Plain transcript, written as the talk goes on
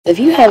If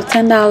you have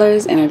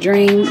 $10 and a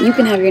dream, you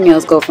can have your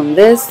nails go from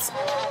this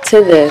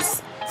to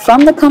this,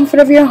 from the comfort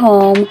of your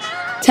home,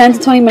 10 to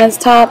 20 minutes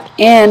top,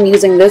 and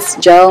using this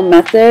gel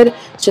method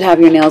should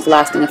have your nails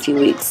lasting a few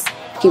weeks.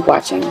 Keep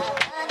watching.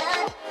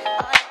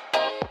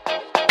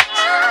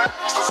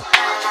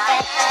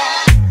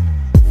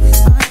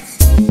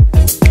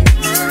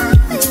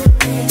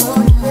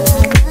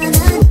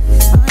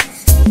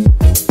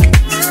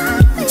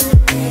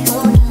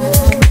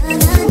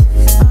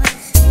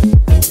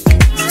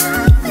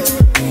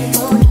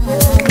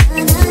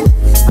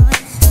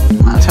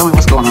 Tell me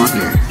what's going on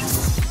here.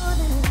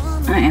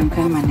 I am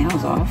cutting my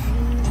nails off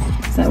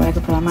so that way I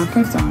can put on my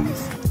press-ons.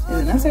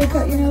 Is it necessary to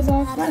cut your nails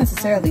off? Not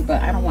necessarily, but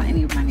I don't want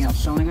any of my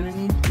nails showing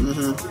underneath.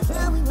 So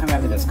I'd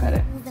rather just cut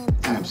it.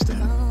 I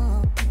understand.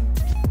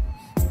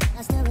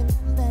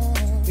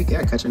 You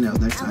gotta cut your nails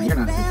next time. You're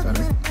not a good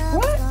cutter.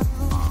 What?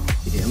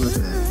 Yeah, look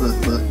at that.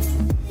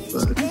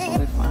 Look.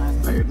 Totally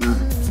fine. No, you're not.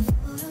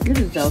 You're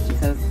just jealous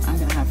because I'm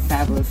gonna have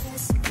fabulous.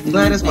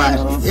 Gwladys, why?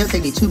 It'll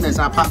take me 2 minutes.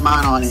 I'll pop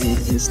mine on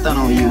and stun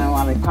on you. Yeah,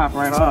 while they pop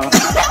right off.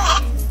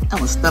 I'm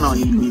gonna stun on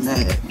you. You be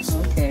mad.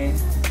 Okay.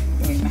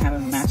 You even have a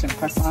matching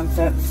press-on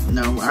sets?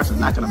 No, ours are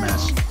not gonna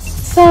match.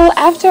 So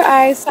after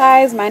I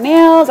size my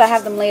nails, I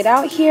have them laid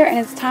out here, and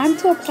it's time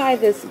to apply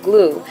this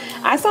glue.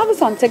 I saw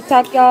this on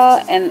TikTok,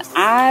 y'all, and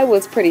I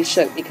was pretty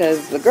shook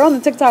because the girl in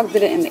the TikTok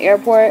did it in the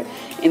airport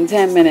in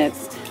 10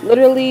 minutes.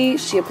 Literally,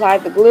 she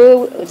applied the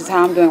glue, which is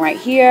how I'm doing right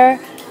here,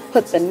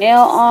 put the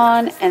nail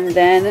on, and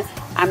then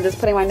I'm just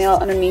putting my nail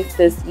underneath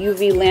this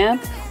UV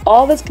lamp.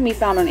 All this can be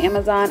found on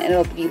Amazon, and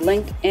it'll be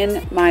linked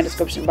in my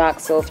description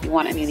box. So if you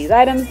want any of these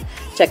items,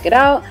 check it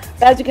out.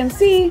 But as you can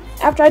see,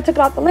 after I took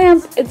it off the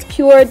lamp, it's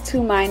cured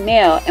to my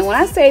nail. And when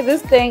I say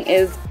this thing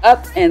is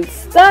up and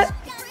stuck,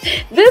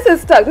 this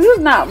is stuck. This is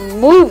not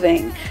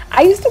moving.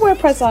 I used to wear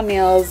press-on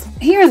nails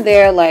here and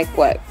there, like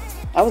what?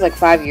 That was like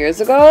 5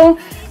 years ago.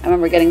 I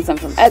remember getting some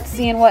from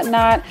Etsy and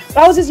whatnot, but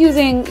I was just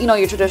using, you know,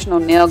 your traditional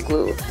nail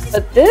glue.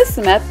 But this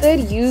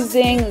method,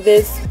 using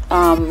this,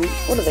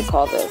 what do they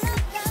call this?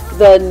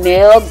 The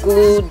nail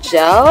glue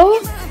gel,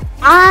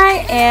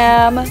 I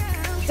am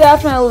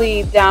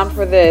definitely down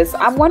for this.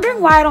 I'm wondering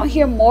why I don't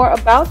hear more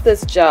about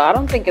this gel. I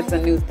don't think it's a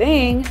new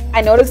thing.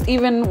 I noticed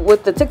even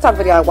with the TikTok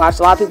video I watched,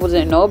 a lot of people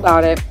didn't know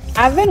about it.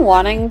 I've been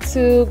wanting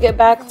to get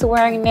back to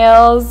wearing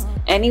nails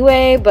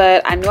anyway,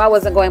 but I knew I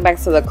wasn't going back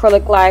to the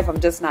acrylic life. I'm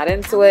just not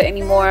into it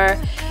anymore.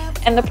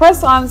 And the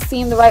press-ons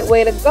seemed the right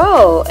way to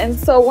go. And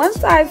so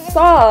once I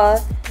saw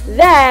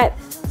that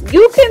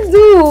you can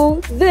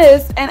do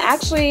this and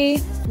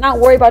actually not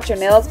worry about your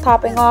nails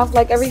popping off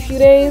like every few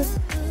days,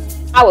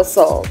 I was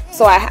sold.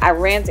 So I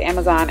ran to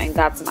Amazon and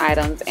got some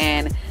items,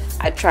 and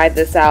I tried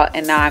this out,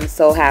 and now I'm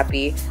so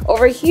happy.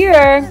 Over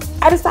here,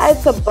 I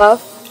decided to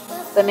buff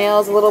the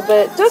nails a little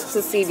bit just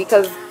to see,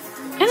 because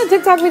in the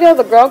TikTok video,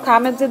 the girl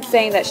commented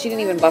saying that she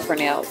didn't even buff her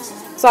nails.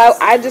 So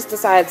I just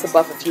decided to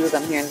buff a few of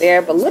them here and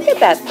there. But look at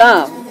that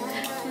thumb.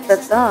 The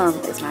thumb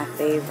is my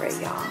favorite,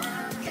 y'all.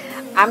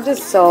 I'm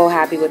just so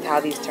happy with how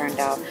these turned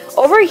out.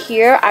 Over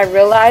here, I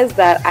realized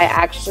that I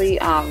actually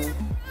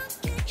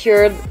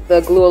cured the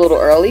glue a little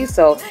early,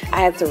 so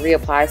I had to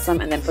reapply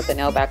some and then put the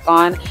nail back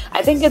on.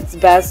 I think it's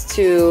best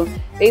to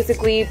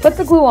basically put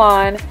the glue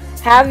on,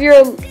 have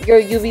your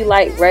UV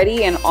light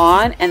ready and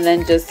on, and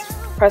then just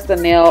press the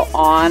nail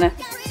on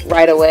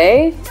right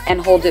away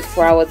and hold it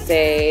for, I would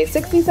say,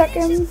 60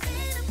 seconds.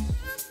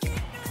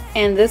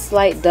 And this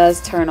light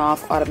does turn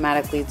off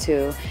automatically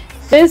too.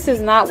 This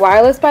is not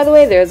wireless, by the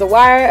way. There's a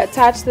wire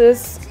attached to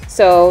this,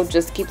 so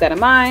just keep that in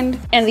mind.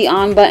 And the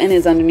on button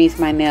is underneath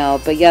my nail.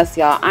 But yes,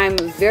 y'all, I'm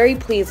very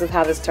pleased with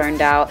how this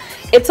turned out.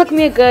 It took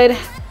me a good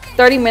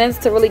 30 minutes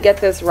to really get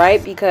this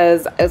right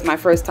because it was my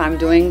first time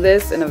doing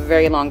this in a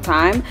very long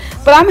time,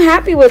 but I'm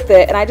happy with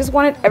it, and I just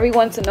wanted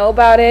everyone to know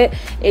about it.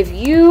 If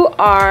you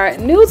are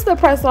new to the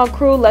press-on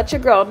crew, let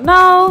your girl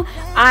know.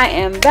 I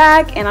am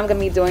back, and I'm gonna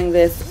be doing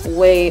this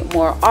way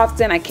more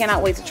often. I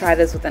cannot wait to try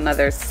this with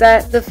another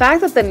set. The fact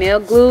that the nail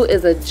glue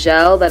is a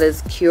gel that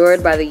is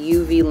cured by the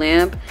UV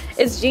lamp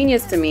is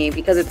genius to me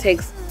because it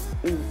takes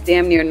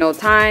damn near no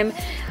time.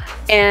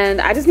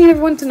 And I just need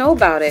everyone to know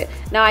about it.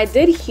 Now, I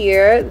did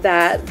hear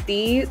that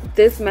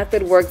this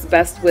method works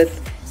best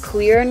with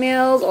clear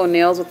nails or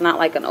nails with not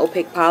like an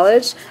opaque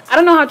polish. I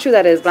don't know how true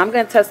that is, but I'm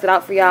going to test it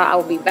out for y'all. I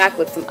will be back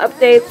with some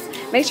updates.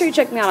 Make sure you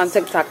check me out on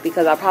TikTok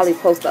because I'll probably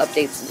post the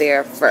updates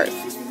there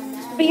first.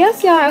 But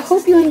yes, y'all, I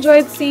hope you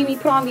enjoyed seeing me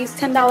put on these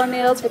 $10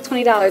 nails for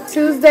 $20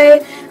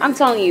 Tuesday. I'm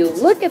telling you,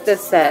 look at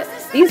this set.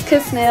 These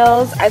kiss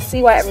nails, I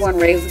see why everyone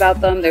raves about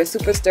them. They're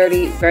super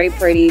sturdy, very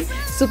pretty,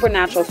 super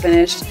natural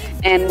finish.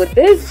 And with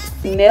this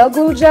nail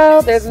glue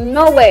gel, there's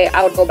no way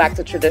I would go back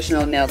to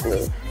traditional nail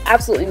glue.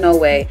 Absolutely no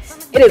way.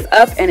 It is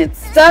up and it's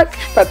stuck.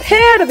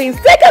 Prepare to be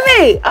sick of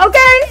me,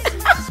 okay?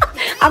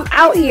 I'm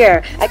out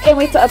here. I can't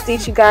wait to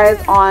update you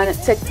guys on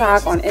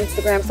TikTok, on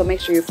Instagram, so make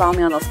sure you follow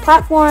me on those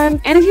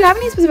platforms. And if you have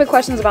any specific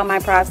questions about my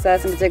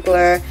process in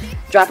particular,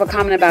 drop a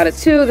comment about it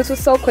too. This was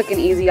so quick and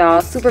easy,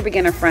 y'all. Super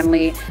beginner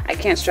friendly. I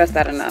can't stress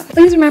that enough.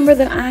 Please remember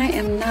that I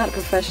am not a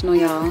professional,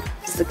 y'all.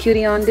 Just a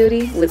cutie on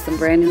duty with some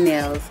brand new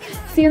nails.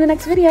 See you in the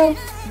next video.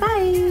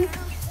 Bye.